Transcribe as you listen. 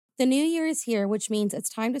The new year is here, which means it's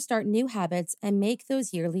time to start new habits and make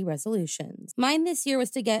those yearly resolutions. Mine this year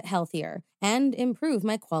was to get healthier and improve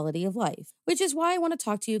my quality of life, which is why I want to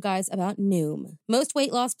talk to you guys about Noom. Most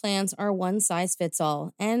weight loss plans are one size fits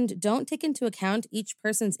all and don't take into account each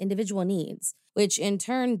person's individual needs, which in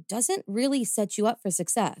turn doesn't really set you up for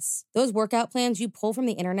success. Those workout plans you pull from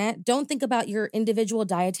the internet don't think about your individual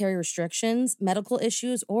dietary restrictions, medical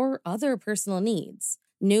issues, or other personal needs.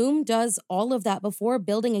 Noom does all of that before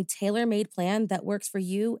building a tailor-made plan that works for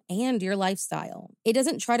you and your lifestyle. It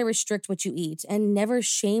doesn't try to restrict what you eat and never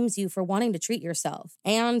shames you for wanting to treat yourself.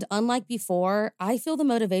 And unlike before, I feel the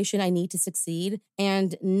motivation I need to succeed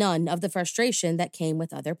and none of the frustration that came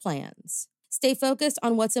with other plans. Stay focused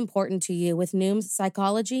on what's important to you with Noom's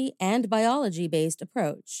psychology and biology-based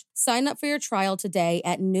approach. Sign up for your trial today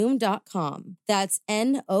at Noom.com. That's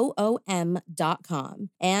Noom.com.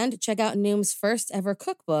 And check out Noom's first ever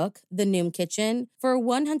cookbook, The Noom Kitchen, for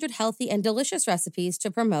 100 healthy and delicious recipes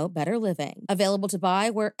to promote better living. Available to buy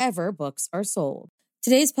wherever books are sold.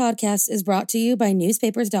 Today's podcast is brought to you by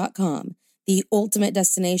Newspapers.com, the ultimate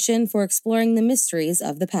destination for exploring the mysteries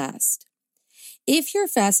of the past. If you're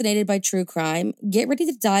fascinated by true crime, get ready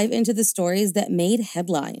to dive into the stories that made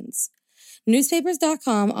headlines.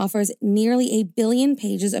 Newspapers.com offers nearly 1 billion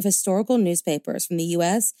pages of historical newspapers from the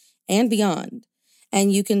U.S. and beyond,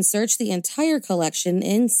 and you can search the entire collection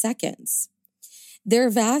in seconds. Their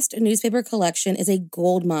vast newspaper collection is a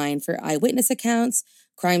goldmine for eyewitness accounts,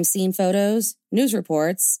 crime scene photos, news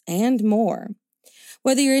reports, and more.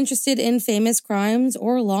 Whether you're interested in famous crimes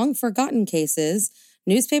or long-forgotten cases,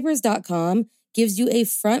 Newspapers.com gives you a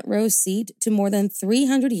front row seat to more than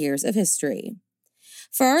 300 years of history.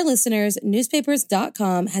 For our listeners,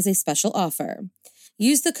 Newspapers.com has a special offer.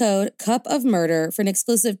 Use the code CUPOFMURDER for an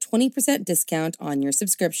exclusive 20% discount on your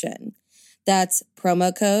subscription. That's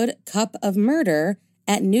promo code CUPOFMURDER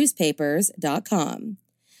at Newspapers.com.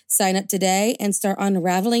 Sign up today and start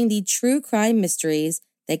unraveling the true crime mysteries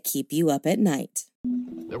that keep you up at night.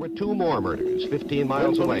 There were 2 more murders 15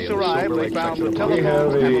 miles away. When police arrived, they found the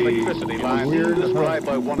telephones and electricity lines described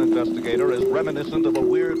by one investigator as reminiscent of a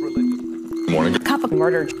weird religion. Cup of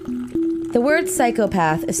murder. The word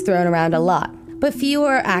psychopath is thrown around a lot, but few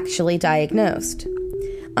are actually diagnosed.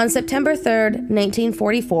 On September 3rd,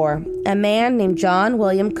 1944, a man named John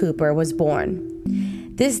William Cooper was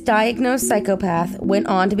born. This diagnosed psychopath went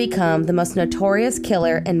on to become the most notorious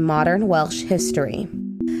killer in modern Welsh history.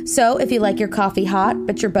 So, if you like your coffee hot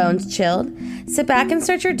but your bones chilled, sit back and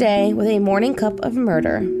start your day with a morning cup of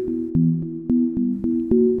murder.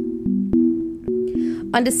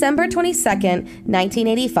 On December 22nd,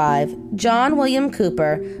 1985, John William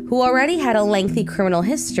Cooper, who already had a lengthy criminal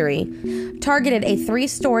history, targeted a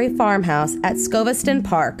 3-story farmhouse at Scoveston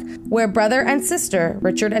Park, where brother and sister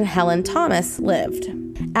Richard and Helen Thomas lived.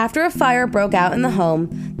 After a fire broke out in the home,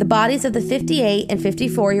 the bodies of the 58 and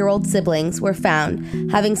 54-year-old siblings were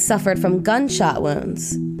found, having suffered from gunshot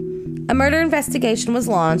wounds. A murder investigation was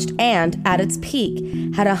launched and, at its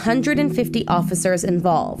peak, had 150 officers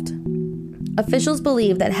involved. Officials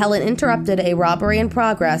believe that Helen interrupted a robbery in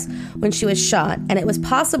progress when she was shot, and it was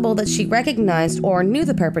possible that she recognized or knew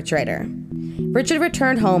the perpetrator. Richard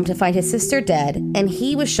returned home to find his sister dead, and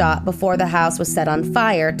he was shot before the house was set on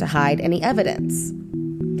fire to hide any evidence.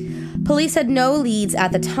 Police had no leads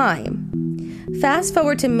at the time. Fast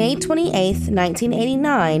forward to May 28,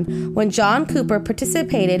 1989, when John Cooper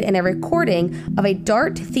participated in a recording of a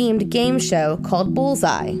dart-themed game show called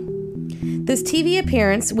Bullseye. This TV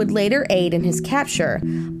appearance would later aid in his capture,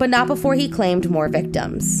 but not before he claimed more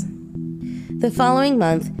victims. The following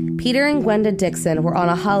month, Peter and Gwenda Dixon were on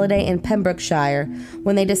a holiday in Pembrokeshire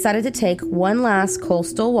when they decided to take one last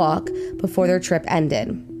coastal walk before their trip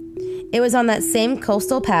ended. It was on that same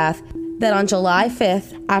coastal path that on July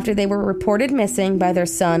 5th, after they were reported missing by their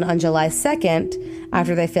son on July 2nd,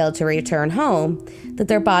 after they failed to return home, that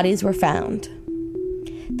their bodies were found.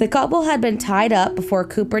 The couple had been tied up before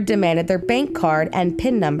Cooper demanded their bank card and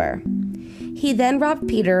PIN number. He then robbed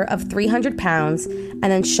Peter of £300 and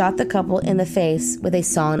then shot the couple in the face with a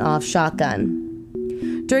sawn-off shotgun.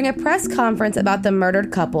 During a press conference about the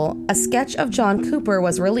murdered couple, a sketch of John Cooper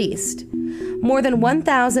was released. More than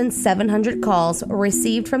 1,700 calls were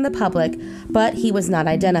received from the public, but he was not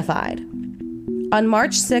identified. On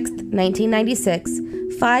March 6, 1996,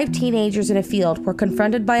 5 teenagers in a field were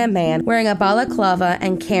confronted by a man wearing a balaclava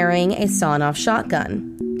and carrying a sawn-off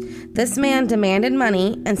shotgun. This man demanded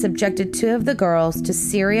money and subjected 2 of the girls to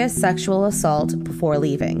serious sexual assault before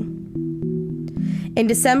leaving. In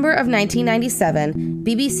December of 1997,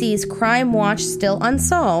 BBC's Crime Watch Still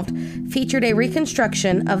Unsolved featured a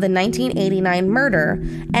reconstruction of the 1989 murder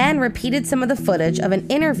and repeated some of the footage of an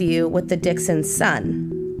interview with the Dixons' son.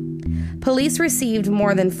 Police received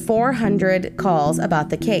more than 400 calls about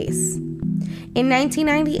the case. In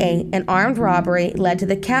 1998, an armed robbery led to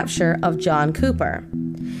the capture of John Cooper.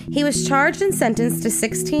 He was charged and sentenced to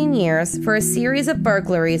 16 years for a series of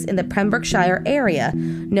burglaries in the Pembrokeshire area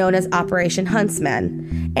known as Operation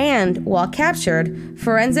Huntsman, and, while captured,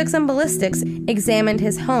 forensics and ballistics examined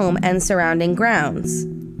his home and surrounding grounds.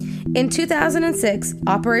 In 2006,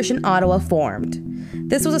 Operation Ottawa formed.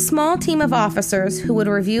 This was a small team of officers who would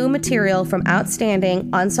review material from outstanding,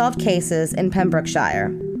 unsolved cases in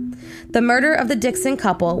Pembrokeshire. The murder of the Dixon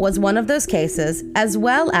couple was one of those cases, as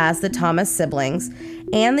well as the Thomas siblings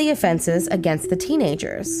and the offenses against the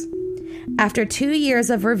teenagers. After 2 years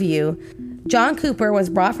of review, John Cooper was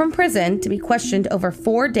brought from prison to be questioned over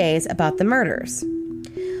 4 days about the murders.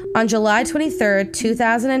 On July 23,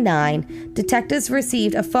 2009, detectives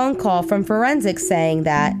received a phone call from forensics saying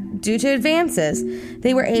that, due to advances,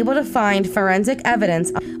 they were able to find forensic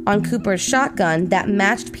evidence on Cooper's shotgun that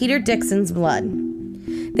matched Peter Dixon's blood.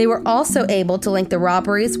 They were also able to link the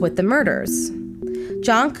robberies with the murders.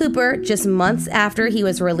 John Cooper, just months after he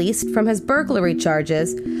was released from his burglary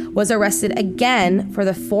charges, was arrested again for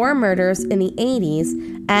the 4 murders in the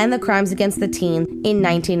 80s and the crimes against the teen in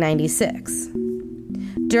 1996.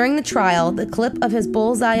 During the trial, the clip of his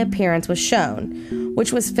bullseye appearance was shown,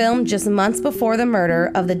 which was filmed just months before the murder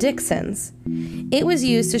of the Dixons. It was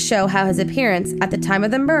used to show how his appearance at the time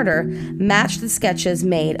of the murder matched the sketches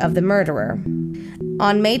made of the murderer.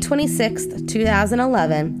 On May 26,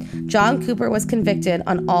 2011, John Cooper was convicted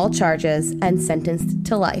on all charges and sentenced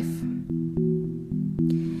to life.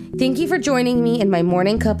 Thank you for joining me in my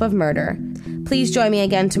morning cup of murder. Please join me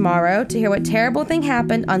again tomorrow to hear what terrible thing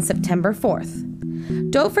happened on September 4th.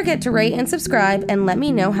 Don't forget to rate and subscribe and let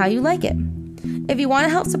me know how you like it. If you want to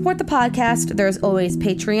help support the podcast, there's always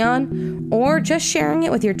Patreon or just sharing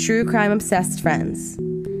it with your true crime obsessed friends.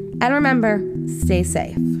 And remember, stay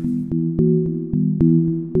safe.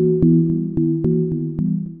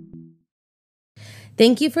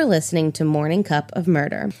 Thank you for listening to Morning Cup of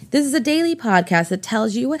Murder. This is a daily podcast that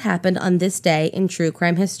tells you what happened on this day in true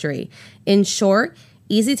crime history. In short,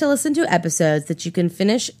 easy to listen to episodes that you can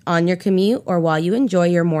finish on your commute or while you enjoy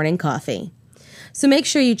your morning coffee. So make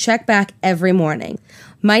sure you check back every morning.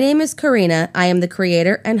 My name is Karina. I am the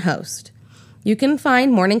creator and host. You can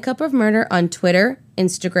find Morning Cup of Murder on Twitter,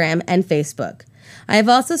 Instagram, and Facebook. I have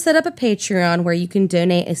also set up a Patreon where you can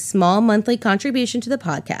donate a small monthly contribution to the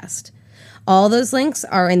podcast. All those links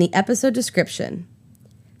are in the episode description.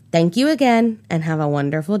 Thank you again, and have a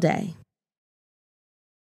wonderful day.